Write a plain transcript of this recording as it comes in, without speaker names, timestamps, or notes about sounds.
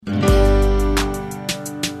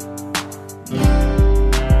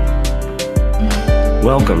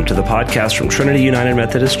Welcome to the podcast from Trinity United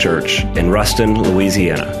Methodist Church in Ruston,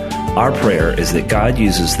 Louisiana. Our prayer is that God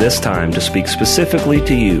uses this time to speak specifically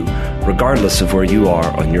to you, regardless of where you are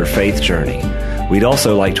on your faith journey. We'd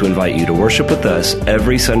also like to invite you to worship with us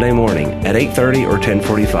every Sunday morning at 8:30 or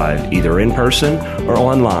 10:45, either in person or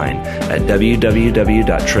online at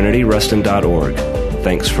www.trinityruston.org.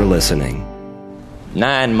 Thanks for listening.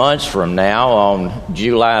 9 months from now, on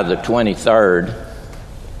July the 23rd,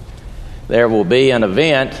 there will be an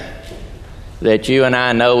event that you and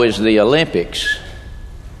I know is the Olympics.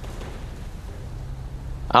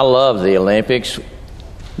 I love the Olympics.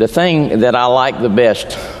 The thing that I like the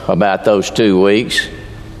best about those 2 weeks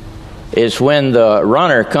is when the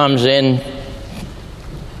runner comes in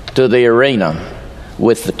to the arena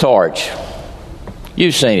with the torch.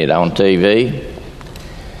 You've seen it on TV.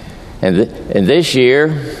 And this year,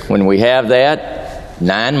 when we have that,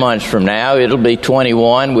 9 months from now, it'll be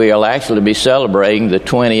 21. We'll actually be celebrating the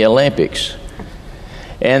 20 Olympics.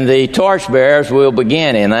 And the torchbearers will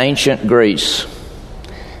begin in ancient Greece.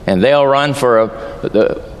 And they'll run for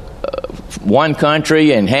one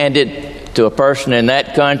country and hand it to a person in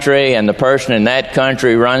that country, and the person in that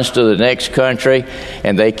country runs to the next country,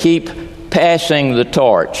 and they keep passing the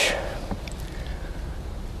torch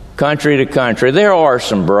country to country. There are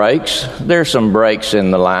some breaks. There's some breaks in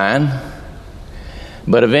the line.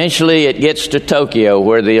 But eventually it gets to Tokyo,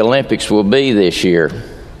 where the Olympics will be this year.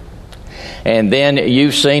 And then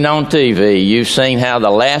you've seen on TV, you've seen how the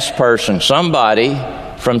last person, somebody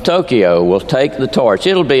from Tokyo, will take the torch.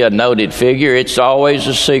 It'll be a noted figure. It's always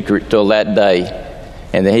a secret till that day.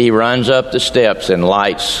 And then he runs up the steps and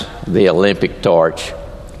lights the Olympic torch.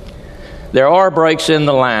 There are breaks in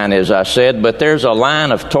the line, as I said, but there's a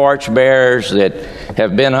line of torch bearers that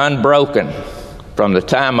have been unbroken from the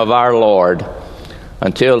time of our Lord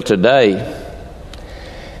until today.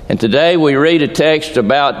 And today we read a text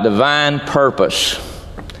about divine purpose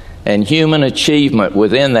and human achievement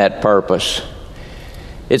within that purpose.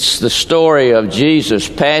 It's the story of Jesus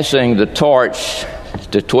passing the torch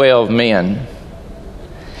to 12 men.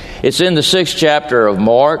 It's in the 6th chapter of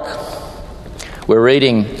Mark. We're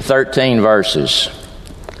reading 13 verses.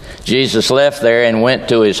 Jesus left there and went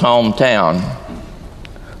to his hometown,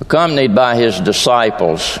 accompanied by his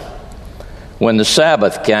disciples. When the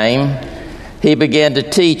Sabbath came, he began to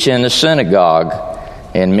teach in the synagogue,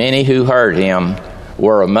 and many who heard him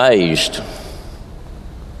were amazed.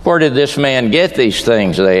 Where did this man get these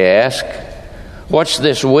things, they asked. What's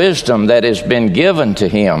this wisdom that has been given to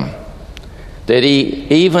him, that he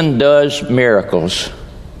even does miracles?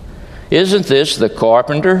 Isn't this the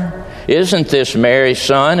carpenter? Isn't this Mary's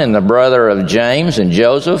son and the brother of James and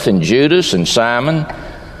Joseph and Judas and Simon?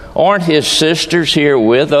 Aren't his sisters here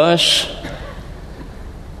with us?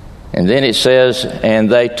 And then it says, and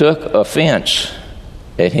they took offense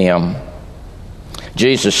at him.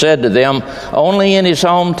 Jesus said to them, only in his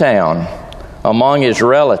hometown, among his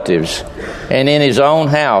relatives, and in his own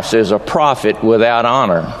house is a prophet without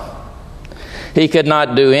honor. He could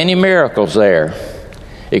not do any miracles there,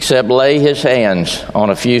 except lay his hands on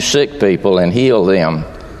a few sick people and heal them.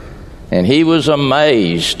 And he was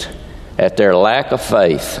amazed at their lack of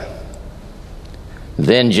faith.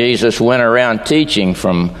 Then Jesus went around teaching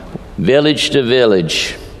from village to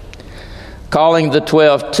village. Calling the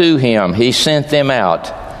 12 to him, he sent them out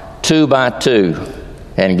 2 by 2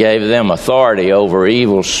 and gave them authority over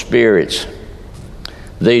evil spirits.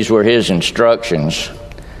 These were his instructions.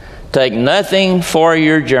 Take nothing for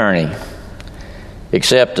your journey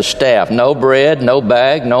except a staff, no bread, no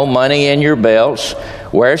bag, no money in your belts.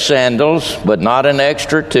 Wear sandals, but not an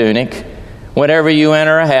extra tunic. Whenever you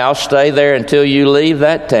enter a house, stay there until you leave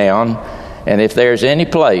that town. And if there's any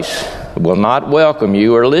place that will not welcome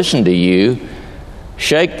you or listen to you,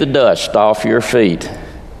 shake the dust off your feet.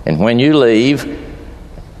 And when you leave,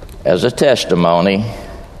 as a testimony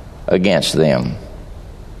against them.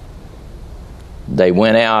 They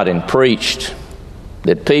went out and preached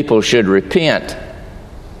that people should repent.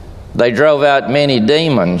 They drove out many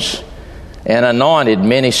demons and anointed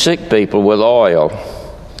many sick people with oil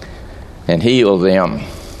and healed them.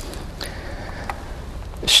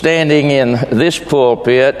 Standing in this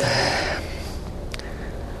pulpit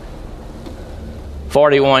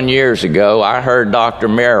 41 years ago, I heard Dr.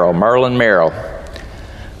 Merlin Merrill,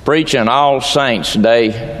 preach an All Saints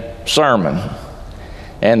Day sermon.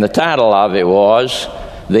 And the title of it was,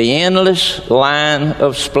 The Endless Line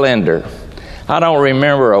of Splendor. I don't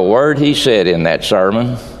remember a word he said in that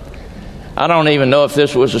sermon. I don't even know if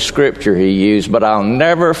this was a scripture he used, but I'll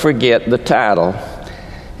never forget the title.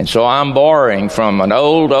 And so I'm borrowing from an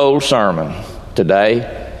old sermon today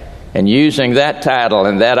and using that title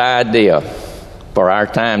and that idea for our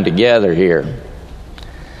time together here.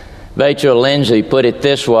 Rachel Lindsay put it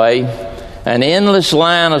this way: an endless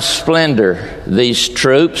line of splendor, these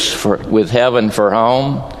troops with heaven for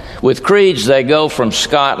home. With creeds they go from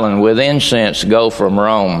Scotland, with incense go from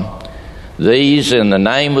Rome. These, in the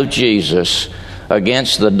name of Jesus,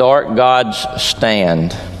 against the dark gods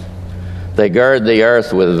stand. They gird the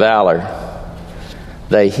earth with valor.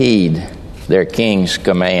 They heed their king's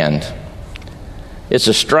command. It's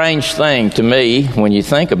a strange thing to me when you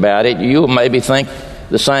think about it. You'll maybe think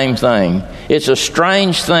the same thing. It's a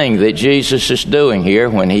strange thing that Jesus is doing here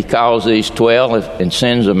when he calls these 12 and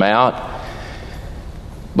sends them out,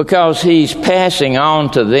 because he's passing on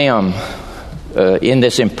to them in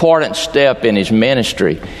this important step in his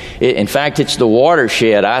ministry. In fact, it's the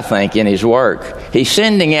watershed, I think, in his work. He's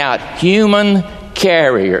sending out human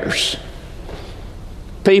carriers,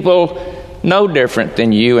 people no different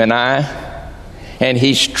than you and I, and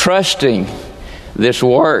he's trusting this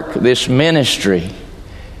work, this ministry,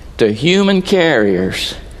 to human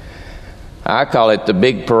carriers. I call it the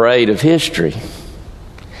big parade of history.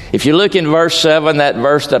 If you look in verse 7, that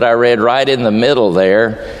verse that I read right in the middle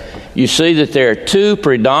there, you see that there are two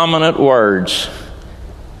predominant words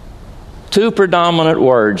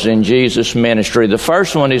in Jesus' ministry. The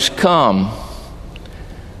first one is come.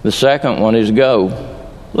 The second one is go.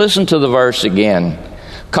 Listen to the verse again.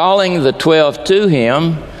 Calling the 12 to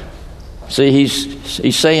him, see,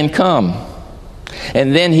 he's saying come.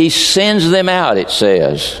 And then he sends them out, it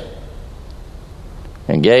says,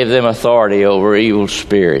 and gave them authority over evil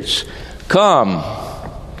spirits. Come.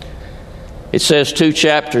 It says 2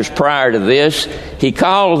 chapters prior to this, he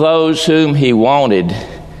called those whom he wanted,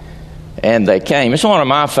 and they came. It's one of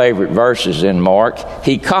my favorite verses in Mark.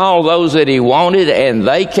 He called those that he wanted, and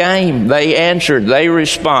they came. They answered. They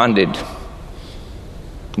responded.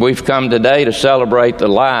 We've come today to celebrate the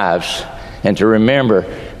lives and to remember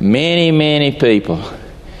many, many people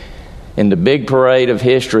in the big parade of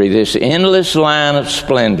history, this endless line of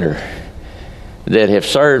splendor that have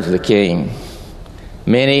served the King.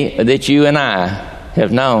 Many that you and I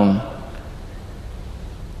have known.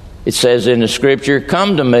 It says in the Scripture,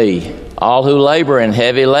 come to me, all who labor and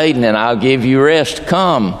heavy laden, and I'll give you rest.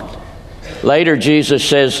 Come. Later, Jesus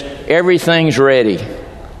says, everything's ready.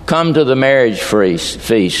 Come to the marriage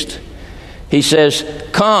feast. He says,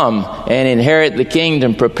 come and inherit the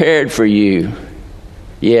kingdom prepared for you.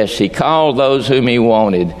 Yes, he called those whom he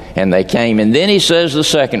wanted, and they came. And then he says the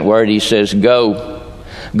second word, he says, go.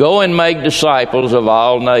 Go and make disciples of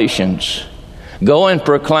all nations. Go and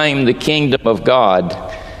proclaim the kingdom of God.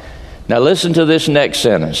 Now listen to this next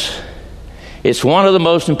sentence. It's one of the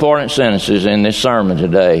most important sentences in this sermon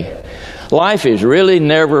today. Life is really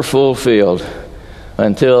never fulfilled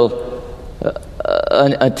until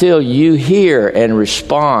you hear and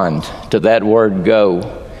respond to that word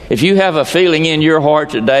go. If you have a feeling in your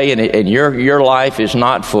heart today and your life is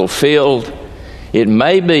not fulfilled, it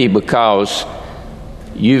may be because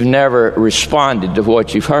you've never responded to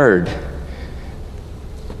what you've heard.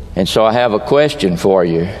 And so I have a question for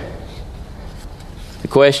you. The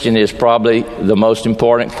question is probably the most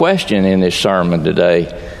important question in this sermon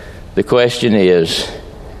today. The question is,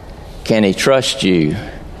 can he trust you?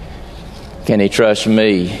 Can he trust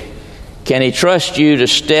me? Can he trust you to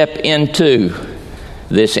step into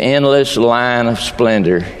this endless line of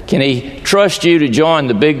splendor? Can he trust you to join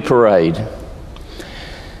the big parade?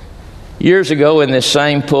 Years ago in this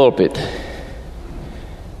same pulpit,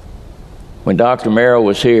 when Dr. Merrill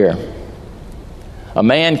was here, a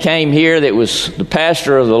man came here that was the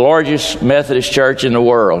pastor of the largest Methodist church in the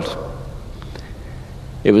world.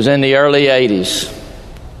 It was in the early 80s.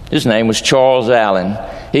 His name was Charles Allen.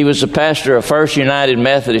 He was the pastor of First United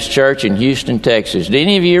Methodist Church in Houston, Texas. Do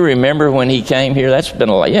any of you remember when he came here? That's been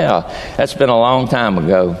a long time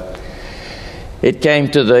ago. It came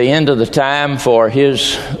to the end of the time for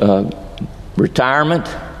his retirement,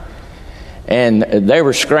 and they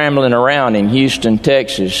were scrambling around in Houston,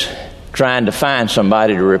 Texas, trying to find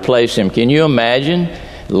somebody to replace him. Can you imagine?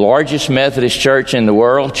 The largest Methodist church in the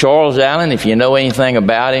world. Charles Allen, if you know anything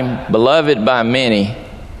about him, beloved by many.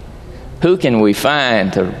 Who can we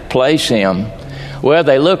find to replace him? Well,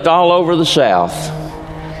 they looked all over the South,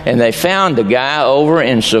 and they found a guy over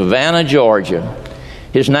in Savannah, Georgia.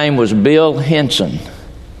 His name was Bill Henson.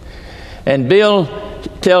 And Bill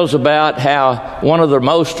tells about how one of the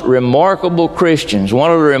most remarkable Christians,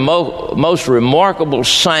 one of the most remarkable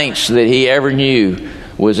saints that he ever knew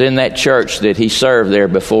was in that church that he served there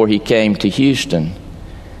before he came to Houston.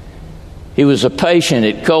 He was a patient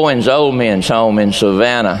at Cohen's Old Men's Home in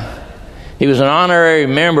Savannah. He was an honorary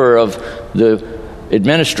member of the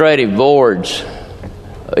administrative boards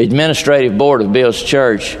administrative board of Bill's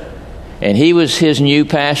church, and he was his new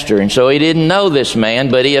pastor. And so he didn't know this man,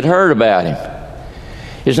 but he had heard about him.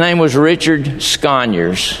 His name was Richard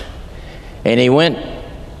Sconyers, and he went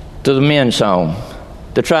to the men's home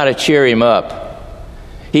to try to cheer him up.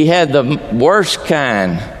 He had the worst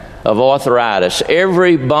kind of arthritis.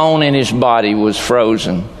 Every bone in his body was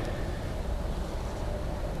frozen.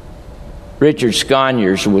 Richard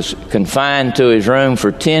Sconyers was confined to his room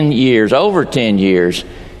for 10 years, over 10 years,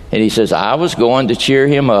 and he says, I was going to cheer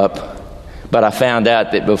him up, but I found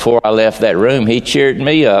out that before I left that room, he cheered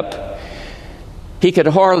me up. He could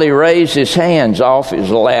hardly raise his hands off his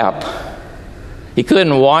lap. He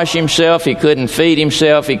couldn't wash himself. He couldn't feed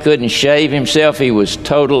himself. He couldn't shave himself. He was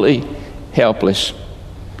totally helpless.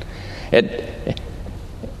 At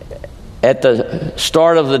the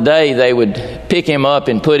start of the day, they would pick him up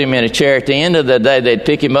and put him in a chair. At the end of the day, they'd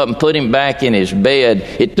pick him up and put him back in his bed.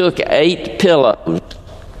 It took 8 pillows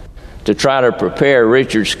to try to prepare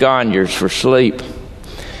Richard Sconyers for sleep.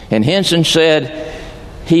 And Henson said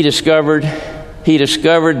he discovered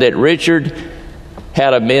that Richard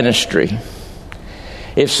had a ministry.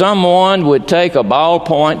 If someone would take a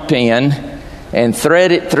ballpoint pen and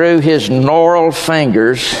thread it through his gnarled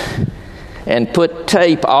fingers and put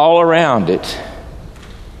tape all around it,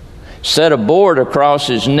 set a board across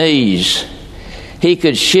his knees, he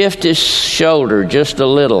could shift his shoulder just a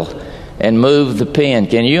little and move the pen.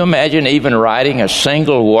 Can you imagine even writing a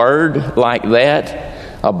single word like that?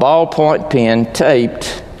 A ballpoint pen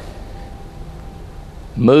taped,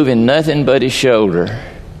 moving nothing but his shoulder.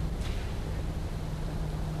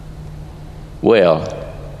 Well,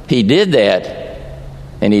 he did that,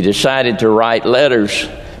 and he decided to write letters.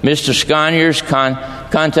 Mr. Sconyers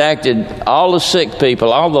contacted all the sick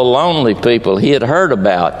people, all the lonely people he had heard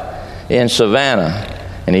about in Savannah,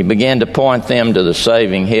 and he began to point them to the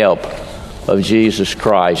saving help of Jesus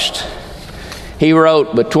Christ. He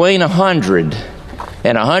wrote between 100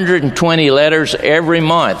 and 120 letters every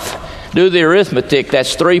month. Do the arithmetic,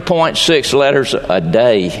 that's 3.6 letters a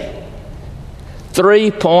day.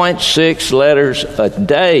 3.6 letters a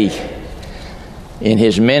day in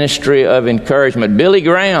his ministry of encouragement. Billy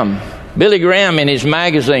Graham in his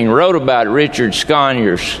magazine wrote about Richard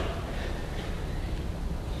Sconyers,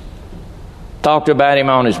 talked about him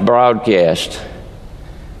on his broadcast.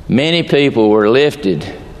 Many people were lifted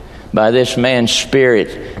by this man's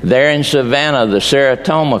spirit. There in Savannah, the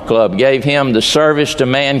Saratoga Club gave him the Service to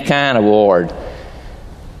Mankind Award.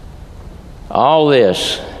 All of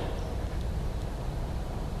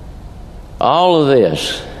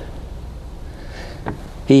this,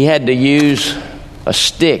 he had to use a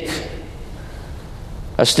stick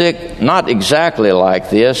not exactly like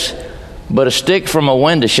this, but a stick from a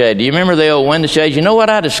window shade. Do you remember the old window shades? You know what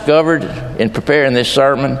I discovered in preparing this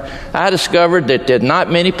sermon? I discovered that there's not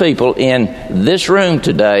many people in this room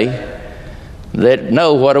today that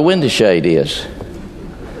know what a window shade is.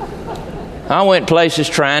 I went places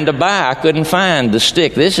trying to buy. I couldn't find the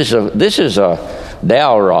stick. This is a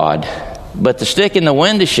dowel rod. But the stick in the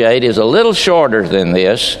window shade is a little shorter than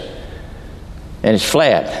this, and it's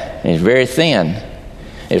flat, and it's very thin.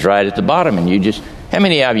 It's right at the bottom, and how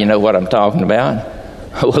many of you know what I'm talking about?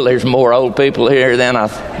 Well, there's more old people here than I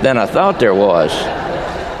thought there was.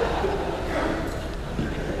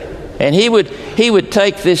 And he would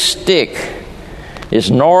take this stick, as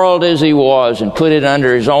gnarled as he was, and put it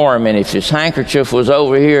under his arm, and if his handkerchief was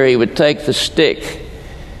over here, he would take the stick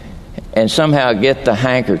and somehow get the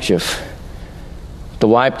handkerchief to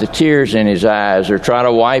wipe the tears in his eyes or try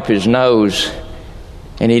to wipe his nose.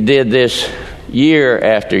 And he did this year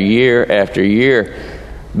after year after year.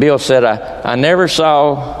 Bill said, I never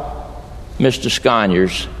saw Mr.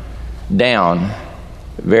 Sconyers down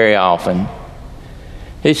very often.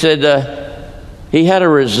 He said he had a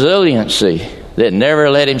resiliency that never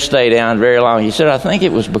let him stay down very long. He said, I think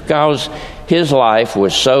it was because his life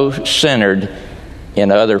was so centered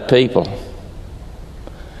in other people.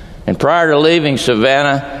 And prior to leaving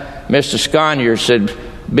Savannah, Mr. Sconyers said,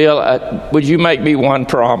 Bill, would you make me one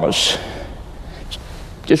promise?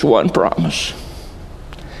 Just one promise.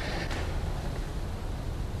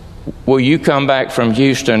 Will you come back from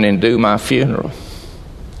Houston and do my funeral?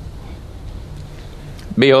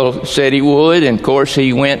 Bill said he would, and of course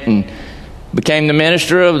he went and became the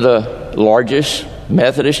minister of the largest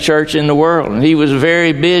Methodist church in the world, and he was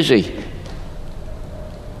very busy.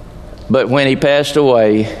 But when he passed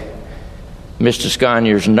away, Mr.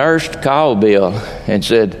 Sconyers' nurse called Bill and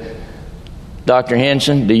said, Dr.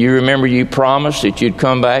 Henson, do you remember you promised that you'd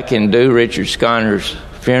come back and do Richard Sconyers'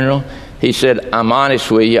 funeral? He said, I'm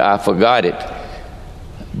honest with you, I forgot it.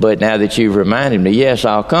 But now that you've reminded me, yes,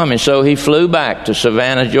 I'll come. And so he flew back to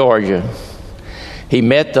Savannah, Georgia. He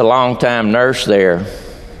met the longtime nurse there.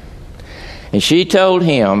 And she told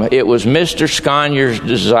him it was Mr. Sconyer's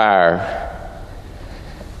desire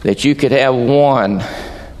that you could have one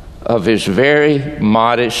of his very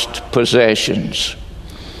modest possessions.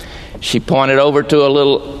 She pointed over to a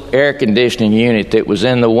little air conditioning unit that was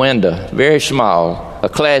in the window, very small. A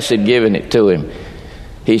class had given it to him.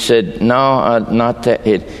 He said, no, not that.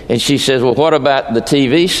 And she says, well, what about the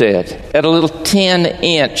TV set? At a little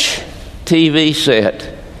 10-inch TV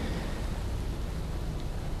set.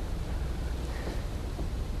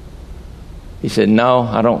 He said, no,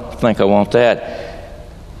 I don't think I want that.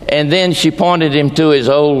 And then she pointed him to his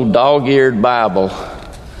old dog-eared Bible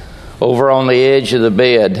over on the edge of the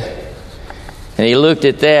bed. And he looked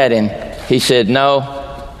at that and he said, no,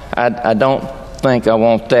 I don't think I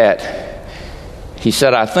want that. He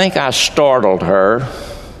said, I think I startled her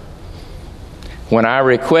when I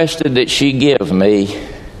requested that she give me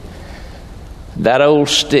that old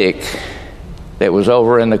stick that was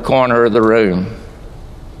over in the corner of the room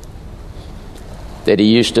that he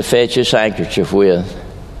used to fetch his handkerchief with.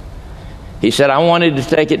 He said, I wanted to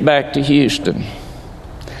take it back to Houston.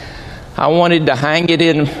 I wanted to hang it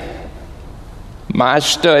in my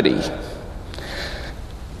study.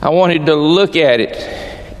 I wanted to look at it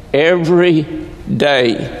every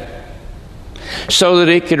day so that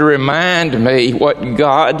it could remind me what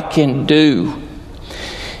God can do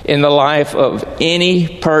in the life of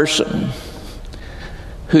any person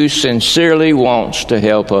who sincerely wants to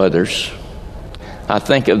help others. I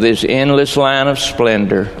think of this endless line of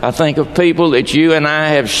splendor. I think of people that you and I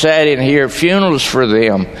have sat in here, funerals for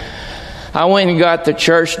them. I went and got the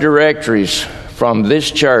church directories from this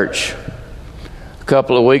church a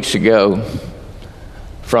couple of weeks ago,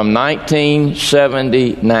 from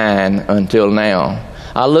 1979 until now.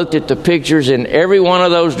 I looked at the pictures in every one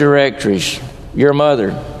of those directories. Your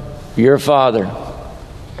mother, your father.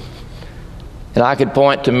 And I could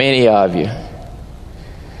point to many of you.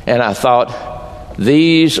 And I thought,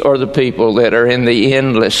 these are the people that are in the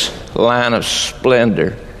endless line of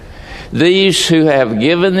splendor. These who have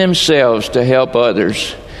given themselves to help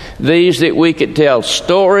others. These that we could tell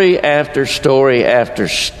story after story after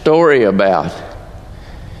story about.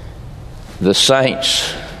 The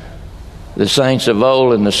saints of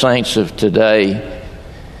old and the saints of today.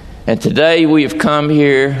 And today we have come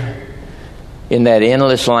here in that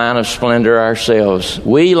endless line of splendor ourselves.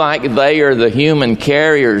 We, like they, are the human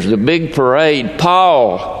carriers, the big parade.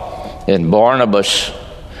 Paul and Barnabas,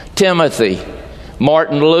 Timothy,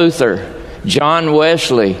 Martin Luther, John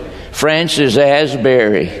Wesley, Francis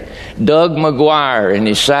Asbury, Doug McGuire and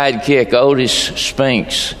his sidekick Otis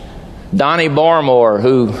Spinks, Donnie Barmore,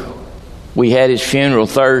 who we had his funeral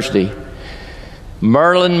Thursday,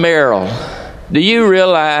 Merlin Merrill. Do you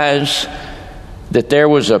realize that there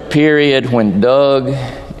was a period when Doug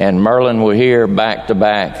and Merlin were here back to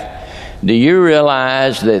back? Do you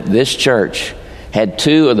realize that this church had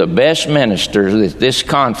two of the best ministers that this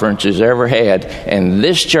conference has ever had, and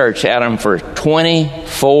this church had them for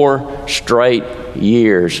 24 straight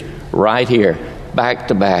years right here, back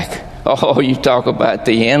to back? Oh, you talk about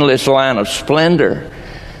the endless line of splendor.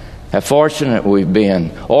 How fortunate we've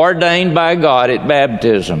been, ordained by God at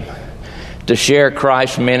baptism to share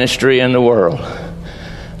Christ's ministry in the world.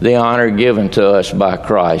 The honor given to us by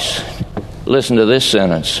Christ. Listen to this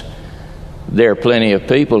sentence. There are plenty of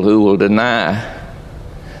people who will deny,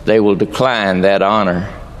 they will decline that honor.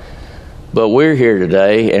 But we're here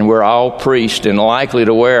today, and we're all priests and likely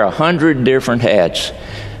to wear 100 different hats.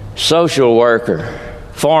 Social worker,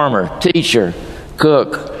 farmer, teacher,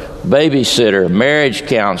 cook, babysitter, marriage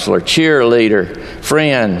counselor, cheerleader,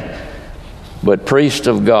 friend. But priest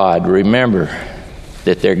of God, remember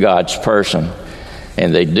that they're God's person,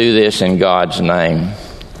 and they do this in God's name.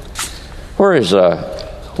 Where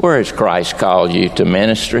has Christ called you to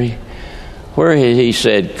ministry? Where has He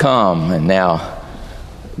said, come, and now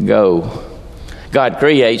go? God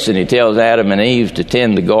creates and He tells Adam and Eve to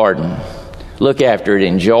tend the garden. Look after it,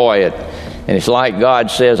 enjoy it. And it's like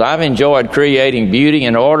God says, I've enjoyed creating beauty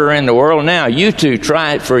and order in the world. Now you two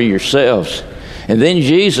try it for yourselves. And then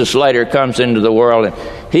Jesus later comes into the world and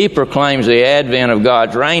He proclaims the advent of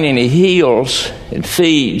God's reign, and He heals and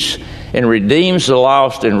feeds and redeems the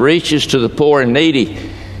lost and reaches to the poor and needy.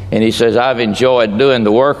 And He says, I've enjoyed doing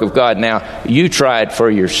the work of God. Now you try it for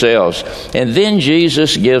yourselves. And then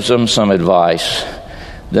Jesus gives them some advice.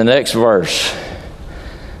 The next verse,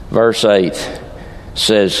 verse 8,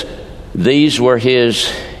 says, these were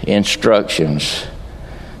His instructions.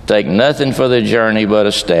 Take nothing for the journey but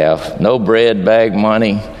a staff, no bread, bag,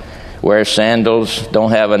 money, wear sandals,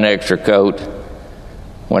 don't have an extra coat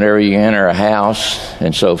whenever you enter a house,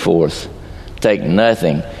 and so forth. Take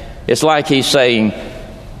nothing. It's like he's saying,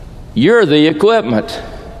 you're the equipment.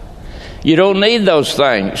 You don't need those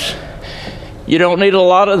things. You don't need a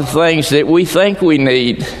lot of the things that we think we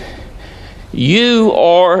need. You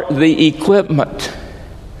are the equipment.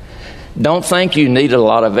 Don't think you need a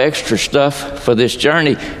lot of extra stuff for this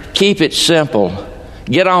journey. Keep it simple.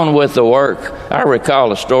 Get on with the work. I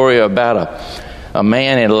recall a story about a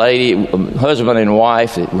man and lady, husband and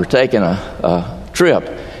wife, that were taking a trip,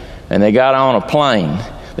 and they got on a plane.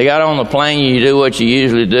 They got on the plane, you do what you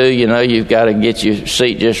usually do. You know, you've got to get your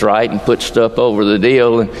seat just right and put stuff over the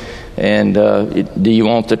deal. And do you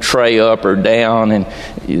want the tray up or down? And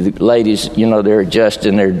the ladies, you know, they're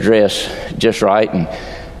adjusting their dress just right. And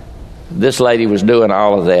this lady was doing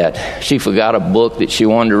all of that. She forgot a book that she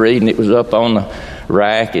wanted to read, and it was up on the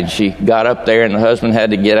rack. And she got up there, and the husband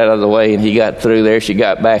had to get out of the way, and he got through there. She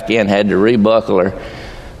got back in, had to rebuckle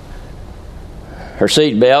her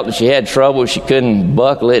seat belt, and she had trouble. She couldn't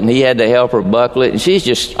buckle it, and he had to help her buckle it. And she's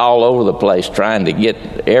just all over the place trying to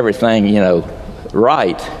get everything, you know,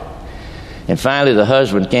 right. And finally the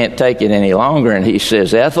husband can't take it any longer, and he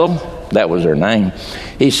says, Ethel, that was her name.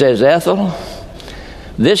 He says, Ethel,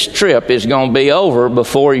 this trip is going to be over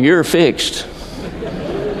before you're fixed.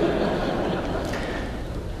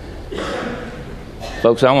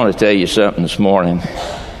 Folks, I want to tell you something this morning.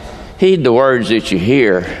 Heed the words that you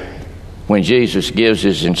hear when Jesus gives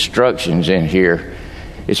his instructions in here.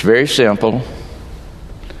 It's very simple.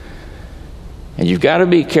 And you've got to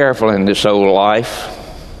be careful in this old life,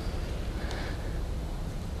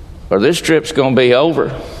 or this trip's going to be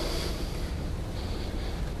over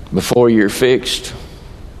before you're fixed.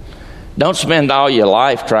 Don't spend all your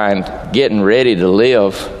life getting ready to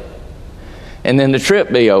live, and then the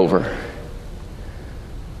trip be over.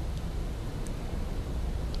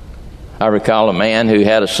 I recall a man who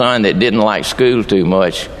had a son that didn't like school too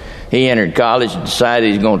much. He entered college and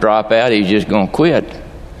decided he's going to drop out. He's just going to quit.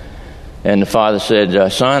 And the father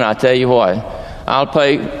said, son, I tell you what, I'll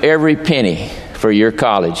pay every penny for your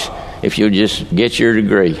college if you'll just get your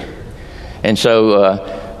degree. And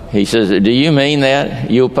so he says, do you mean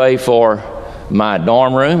that? You'll pay for my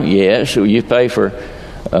dorm room? Yes. Will you pay for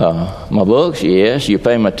my books? Yes. You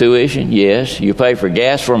pay my tuition? Yes. You pay for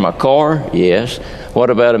gas for my car? Yes. What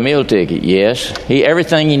about a meal ticket? Yes.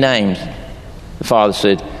 Everything he named. The father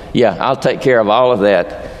said, yeah, I'll take care of all of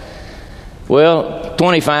that. Well,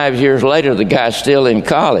 25 years later, the guy's still in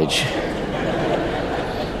college.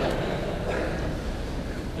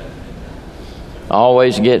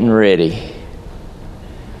 Always getting ready.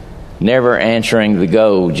 Never answering the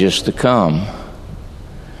go, just to come.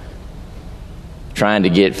 Trying to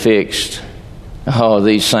get fixed. Oh,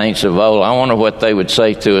 these saints of old. I wonder what they would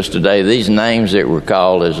say to us today. These names that were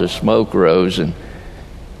called as the smoke rose. And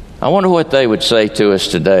I wonder what they would say to us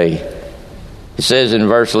today. It says in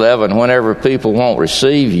verse 11, whenever people won't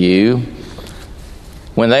receive you,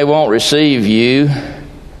 when they won't receive you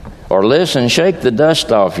or listen, shake the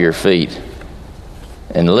dust off your feet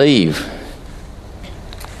and leave.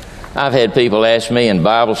 I've had people ask me in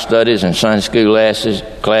Bible studies and Sunday school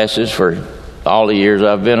classes for all the years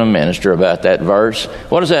I've been a minister about that verse.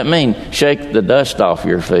 What does that mean? Shake the dust off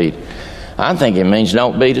your feet. I think it means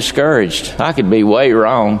don't be discouraged. I could be way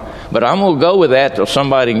wrong, but I'm going to go with that till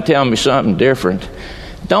somebody can tell me something different.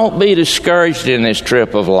 Don't be discouraged in this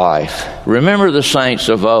trip of life. Remember the saints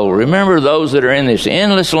of old. Remember those that are in this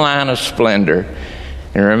endless line of splendor.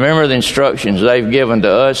 And remember the instructions they've given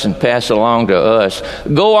to us and pass along to us.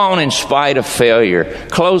 Go on in spite of failure.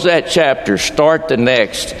 Close that chapter. Start the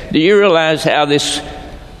next. Do you realize how this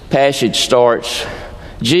passage starts?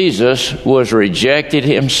 Jesus was rejected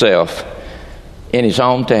himself in his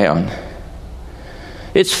hometown.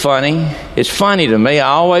 It's funny. It's funny to me. I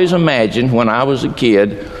always imagined when I was a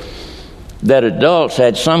kid that adults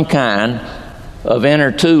had some kind of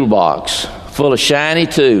inner toolbox full of shiny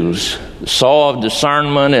tools. The saw of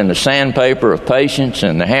discernment and the sandpaper of patience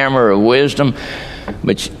and the hammer of wisdom.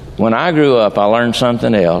 But when I grew up, I learned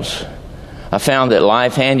something else. I found that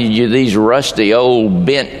life handed you these rusty old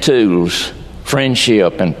bent tools,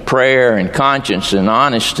 friendship and prayer and conscience and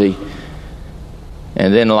honesty.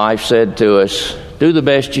 And then life said to us, do the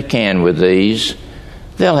best you can with these.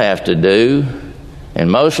 They'll have to do.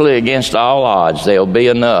 And mostly against all odds, they'll be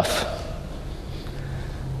enough.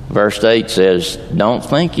 Verse 8 says, don't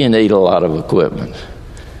think you need a lot of equipment.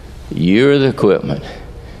 You're the equipment.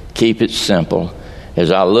 Keep it simple.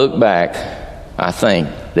 As I look back, I think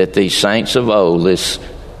that these saints of old, this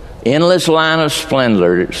endless line of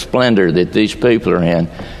splendor that these people are in,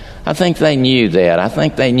 I think they knew that. I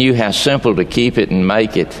think they knew how simple to keep it and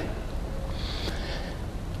make it.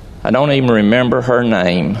 I don't even remember her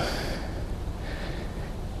name.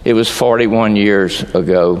 It was 41 years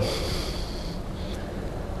ago.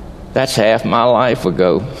 That's half my life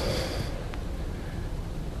ago.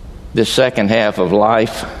 This second half of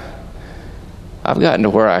life, I've gotten to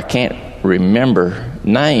where I can't remember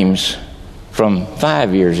names from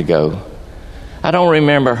 5 years ago. I don't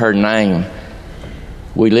remember her name.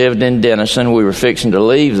 We lived in Denison. We were fixing to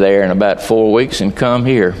leave there in about 4 weeks and come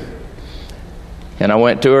here. And I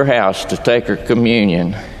went to her house to take her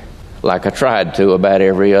communion, like I tried to about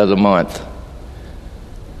every other month.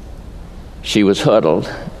 She was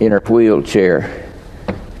huddled in her wheelchair,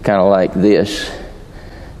 kind of like this,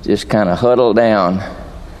 just kind of huddled down.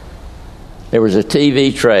 There was a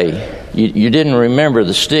TV tray. You didn't remember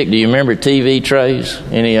the stick. Do you remember TV trays?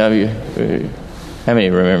 Any of you? How many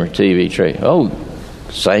remember TV trays? Oh,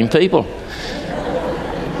 same people.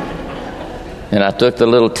 And I took the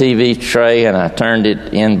little TV tray and I turned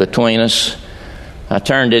it in between us. I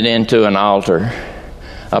turned it into an altar.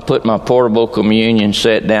 I put my portable communion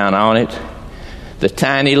set down on it. The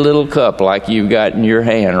tiny little cup like you've got in your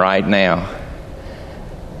hand right now.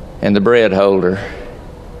 And the bread holder.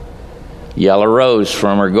 Yellow rose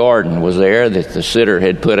from her garden was there that the sitter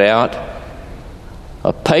had put out.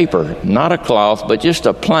 A paper, not a cloth, but just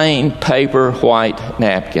a plain paper white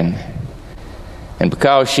napkin. And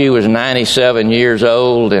because she was 97 years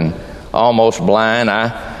old and almost blind,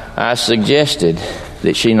 I suggested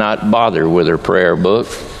that she not bother with her prayer book.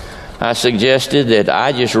 I suggested that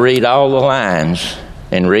I just read all the lines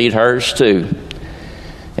and read hers too.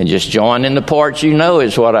 And just join in the parts you know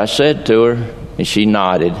is what I said to her. And she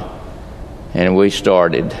nodded. And we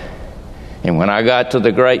started. And when I got to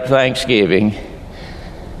the Great Thanksgiving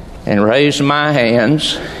and raised my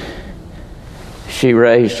hands, she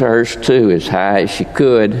raised hers too as high as she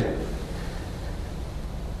could.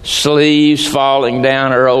 Sleeves falling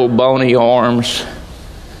down her old bony arms.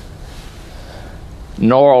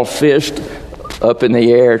 Gnarled fist up in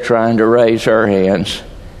the air trying to raise her hands.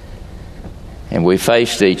 And we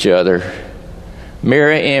faced each other,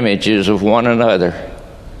 mirror images of one another.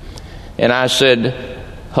 And I said,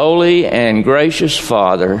 Holy and gracious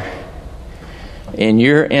Father, in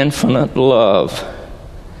your infinite love,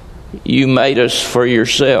 you made us for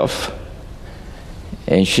yourself.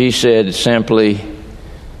 And she said simply,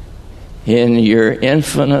 in your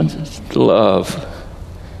infinite love.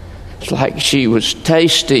 It's like she was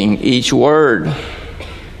tasting each word.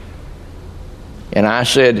 And I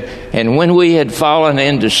said, and when we had fallen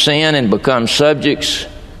into sin and become subjects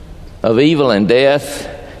of evil and death,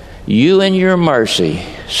 you in your mercy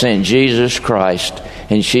sent Jesus Christ.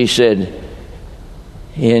 And she said,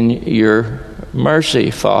 in your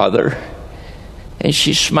mercy, Father. And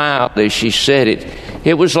she smiled as she said it.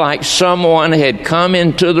 It was like someone had come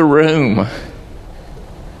into the room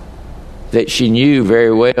that she knew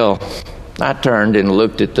very well. I turned and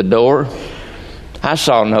looked at the door. I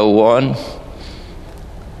saw no one.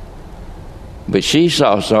 But she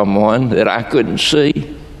saw someone that I couldn't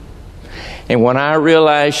see. And when I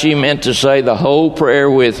realized she meant to say the whole prayer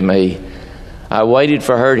with me, I waited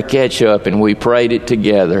for her to catch up and we prayed it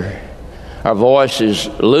together. Our voices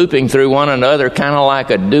looping through one another, kind of like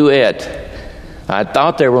a duet. I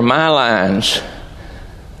thought they were my lines,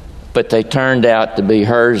 but they turned out to be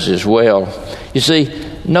hers as well. You see,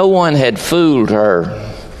 no one had fooled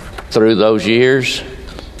her through those years.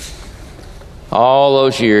 All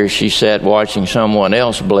those years she sat watching someone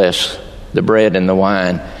else bless the bread and the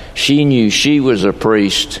wine. She knew she was a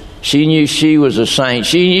priest. She knew she was a saint.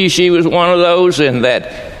 She knew she was one of those in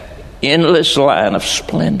that endless line of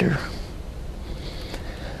splendor.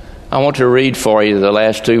 I want to read for you the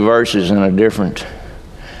last two verses in a different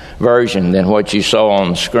version than what you saw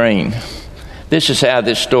on the screen. This is how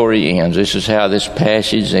this story ends. This is how this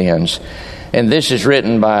passage ends. And this is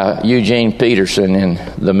written by Eugene Peterson in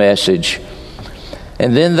The Message.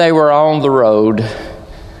 And then they were on the road.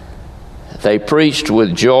 They preached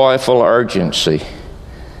with joyful urgency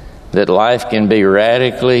that life can be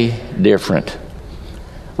radically different.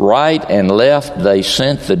 Right and left, they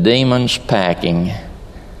sent the demons packing.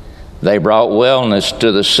 They brought wellness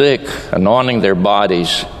to the sick, anointing their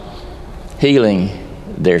bodies, healing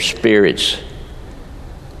their spirits.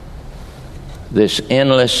 This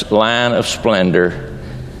endless line of splendor,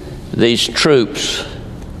 these troops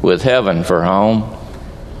with heaven for home,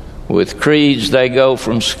 with creeds they go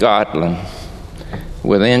from Scotland,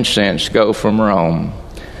 with incense go from Rome.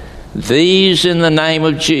 These in the name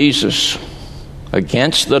of Jesus,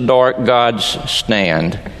 against the dark gods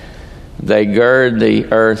stand. They gird the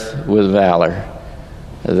earth with valor.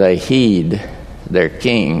 they heed their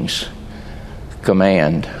King's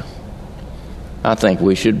command. I think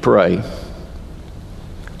we should pray.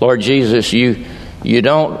 Lord Jesus, you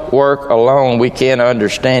don't work alone. We can't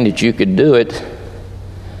understand that you could do it,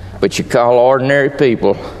 but you call ordinary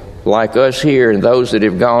people like us here and those that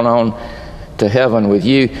have gone on to heaven with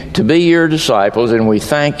you to be your disciples, and we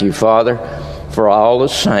thank you, Father, for all the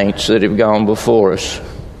saints that have gone before us.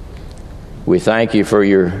 We thank you for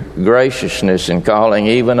your graciousness in calling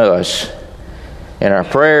even us. And our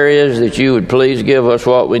prayer is that you would please give us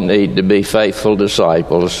what we need to be faithful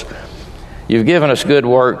disciples. You've given us good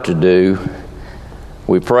work to do.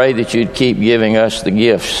 We pray that you'd keep giving us the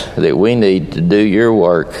gifts that we need to do your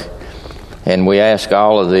work. And we ask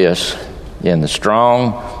all of this in the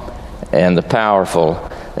strong and the powerful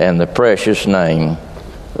and the precious name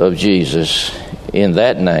of Jesus. In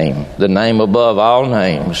that name, the name above all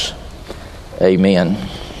names. Amen.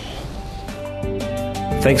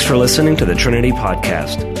 Thanks for listening to the Trinity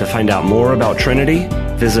Podcast. To find out more about Trinity,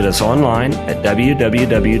 visit us online at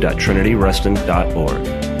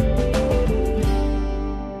www.trinityruston.org.